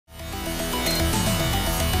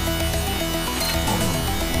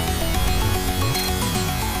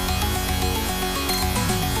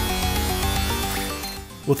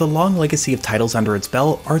With a long legacy of titles under its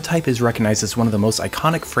belt, R-Type is recognized as one of the most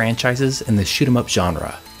iconic franchises in the shoot-'em-up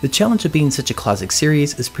genre. The challenge of being such a classic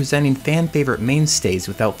series is presenting fan-favorite mainstays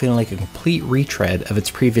without feeling like a complete retread of its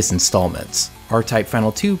previous installments. R-Type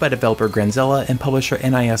Final 2 by developer Granzella and publisher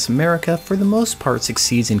NIS America for the most part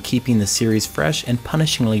succeeds in keeping the series fresh and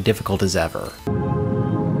punishingly difficult as ever.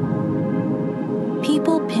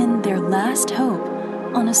 People pinned their last hope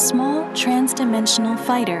on a small trans-dimensional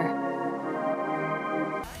fighter.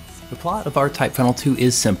 The plot of R-Type Final 2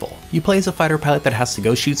 is simple. You play as a fighter pilot that has to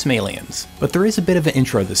go shoot some aliens. But there is a bit of an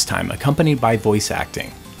intro this time, accompanied by voice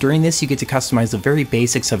acting. During this, you get to customize the very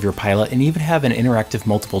basics of your pilot and even have an interactive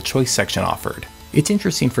multiple choice section offered. It's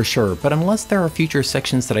interesting for sure, but unless there are future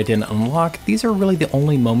sections that I didn't unlock, these are really the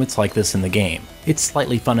only moments like this in the game. It's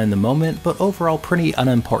slightly fun in the moment, but overall pretty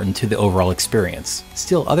unimportant to the overall experience.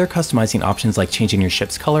 Still, other customizing options like changing your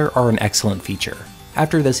ship's color are an excellent feature.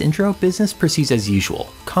 After this intro, business proceeds as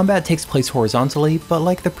usual. Combat takes place horizontally, but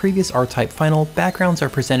like the previous R-Type Final, backgrounds are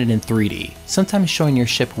presented in 3D, sometimes showing your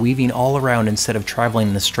ship weaving all around instead of traveling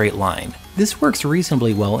in a straight line. This works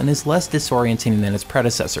reasonably well and is less disorienting than its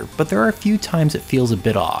predecessor, but there are a few times it feels a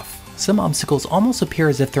bit off. Some obstacles almost appear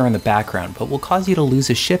as if they're in the background, but will cause you to lose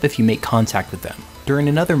a ship if you make contact with them. During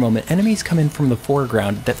another moment, enemies come in from the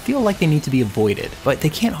foreground that feel like they need to be avoided, but they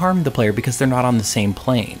can't harm the player because they're not on the same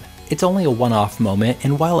plane. It's only a one-off moment,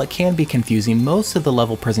 and while it can be confusing, most of the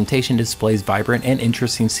level presentation displays vibrant and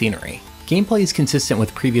interesting scenery. Gameplay is consistent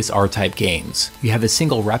with previous R-Type games. You have a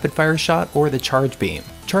single rapid-fire shot or the charge beam.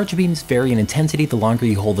 Charge beams vary in intensity the longer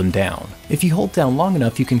you hold them down. If you hold down long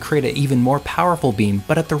enough, you can create an even more powerful beam,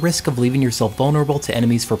 but at the risk of leaving yourself vulnerable to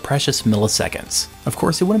enemies for precious milliseconds. Of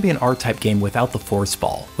course, it wouldn't be an R-Type game without the Force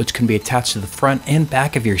Ball, which can be attached to the front and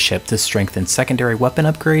back of your ship to strengthen secondary weapon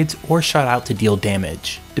upgrades or shot out to deal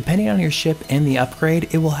damage. Depending on your ship and the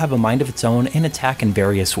upgrade, it will have a mind of its own and attack in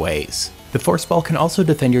various ways. The Force Ball can also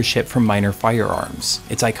defend your ship from minor firearms.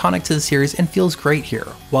 It's iconic to the series and feels great here.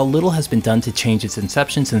 While little has been done to change its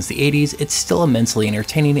inception since the 80s, it's still immensely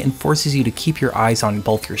entertaining and forces you to keep your eyes on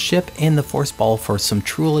both your ship and the Force Ball for some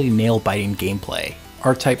truly nail-biting gameplay.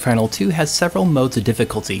 R-Type Final 2 has several modes of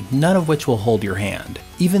difficulty, none of which will hold your hand.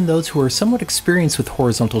 Even those who are somewhat experienced with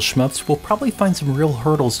horizontal shmups will probably find some real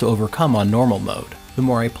hurdles to overcome on normal mode. The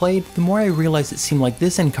more I played, the more I realized it seemed like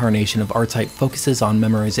this incarnation of R-Type focuses on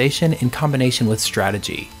memorization in combination with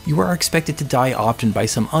strategy. You are expected to die often by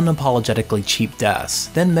some unapologetically cheap deaths,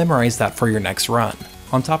 then memorize that for your next run.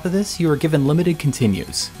 On top of this, you are given limited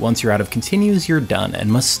continues. Once you're out of continues, you're done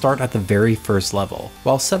and must start at the very first level.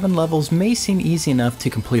 While 7 levels may seem easy enough to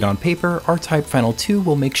complete on paper, R-Type Final 2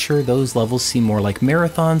 will make sure those levels seem more like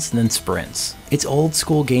marathons than sprints. It's old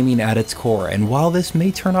school gaming at its core, and while this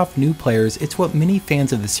may turn off new players, it's what many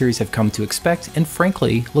fans of the series have come to expect and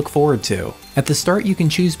frankly, look forward to. At the start, you can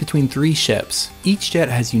choose between 3 ships. Each jet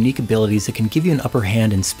has unique abilities that can give you an upper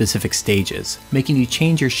hand in specific stages, making you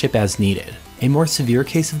change your ship as needed. A more severe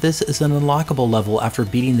case of this is an unlockable level after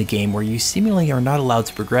beating the game where you seemingly are not allowed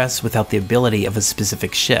to progress without the ability of a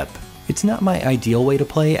specific ship. It's not my ideal way to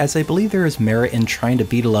play, as I believe there is merit in trying to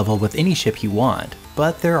beat a level with any ship you want,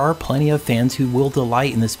 but there are plenty of fans who will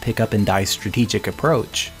delight in this pick up and die strategic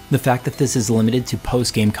approach. The fact that this is limited to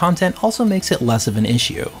post-game content also makes it less of an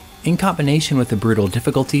issue. In combination with the brutal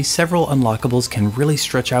difficulty, several unlockables can really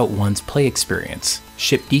stretch out one's play experience.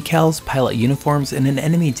 Ship decals, pilot uniforms, and an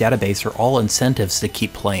enemy database are all incentives to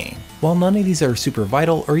keep playing. While none of these are super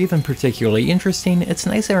vital or even particularly interesting, it's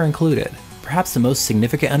nice they're included. Perhaps the most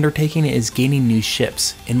significant undertaking is gaining new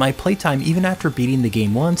ships. In my playtime, even after beating the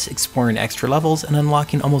game once, exploring extra levels, and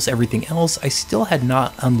unlocking almost everything else, I still had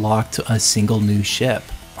not unlocked a single new ship.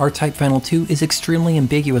 R-Type Final 2 is extremely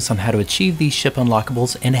ambiguous on how to achieve these ship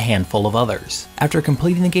unlockables and a handful of others. After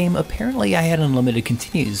completing the game, apparently I had unlimited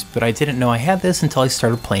continues, but I didn't know I had this until I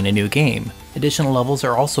started playing a new game. Additional levels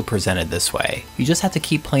are also presented this way. You just have to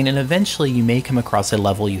keep playing and eventually you may come across a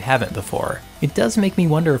level you haven't before. It does make me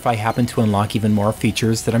wonder if I happen to unlock even more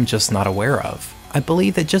features that I'm just not aware of. I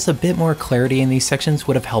believe that just a bit more clarity in these sections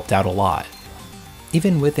would have helped out a lot.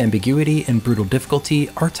 Even with ambiguity and brutal difficulty,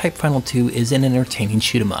 R-Type Final 2 is an entertaining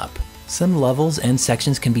shoot-'em-up. Some levels and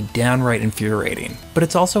sections can be downright infuriating, but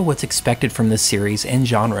it's also what's expected from this series and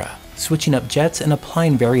genre. Switching up jets and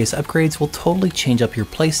applying various upgrades will totally change up your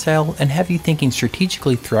playstyle and have you thinking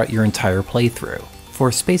strategically throughout your entire playthrough.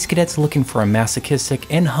 For space cadets looking for a masochistic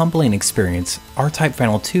and humbling experience, R-Type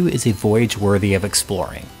Final 2 is a voyage worthy of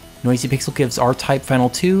exploring. Noisy Pixel gives R-Type Final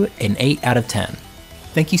 2 an 8 out of 10.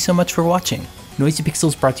 Thank you so much for watching. Noisy Pixel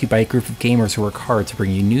is brought to you by a group of gamers who work hard to bring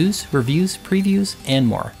you news, reviews, previews, and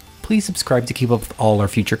more. Please subscribe to keep up with all our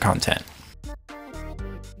future content.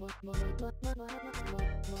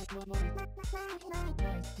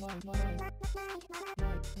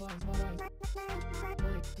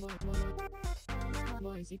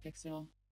 Moisy Pixel.